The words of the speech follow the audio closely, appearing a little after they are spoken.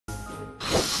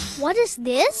What is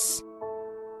this?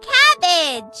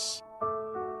 Cabbage.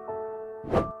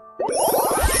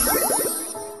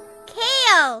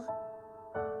 Kale.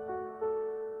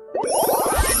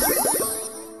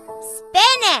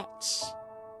 Spinach.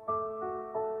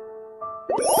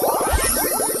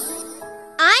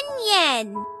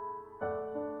 Onion.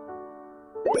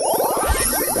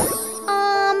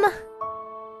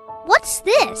 What's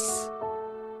this?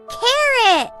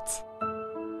 Carrot.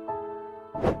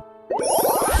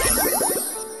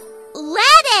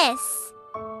 Lettuce.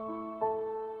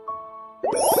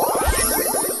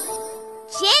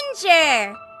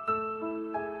 Ginger.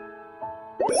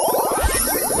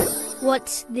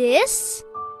 What's this?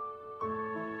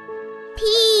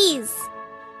 Peas.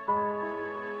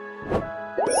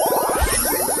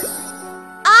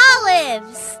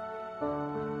 Olives.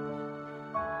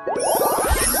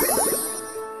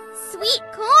 Sweet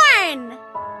corn.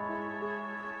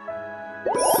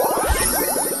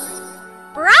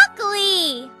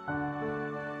 Broccoli.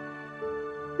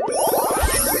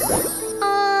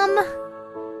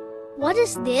 What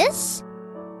is this?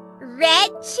 Red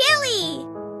chili.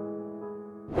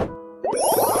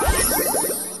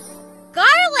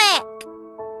 Garlic.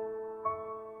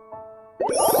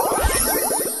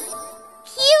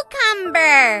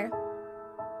 Cucumber.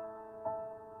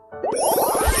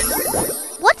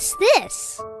 What's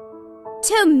this?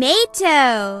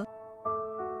 Tomato.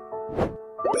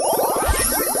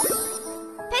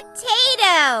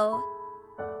 Potato.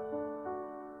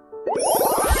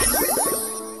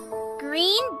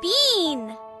 Green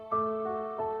bean.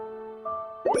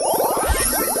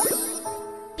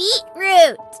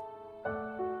 Beetroot.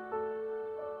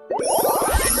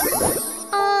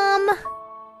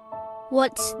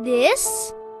 What's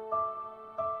this?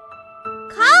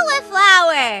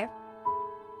 Cauliflower.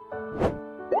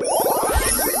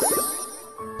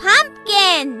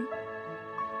 Pumpkin.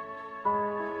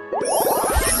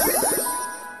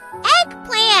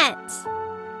 Eggplant.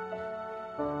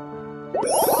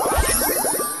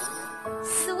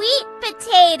 Sweet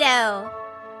potato.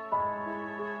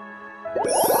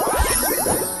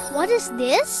 What is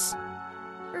this?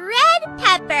 Red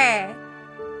pepper.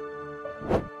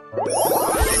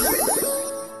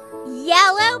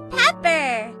 Yellow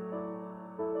pepper.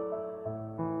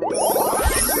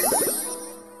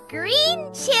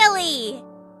 Green chili.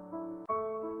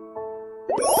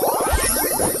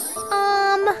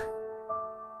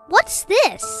 What's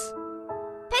this?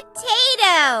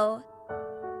 Potato.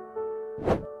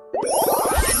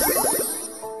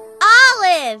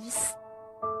 Olives.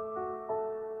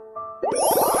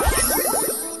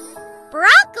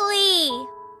 Broccoli.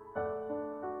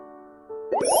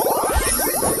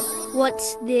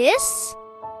 What's this?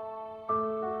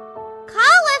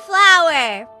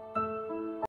 Cauliflower.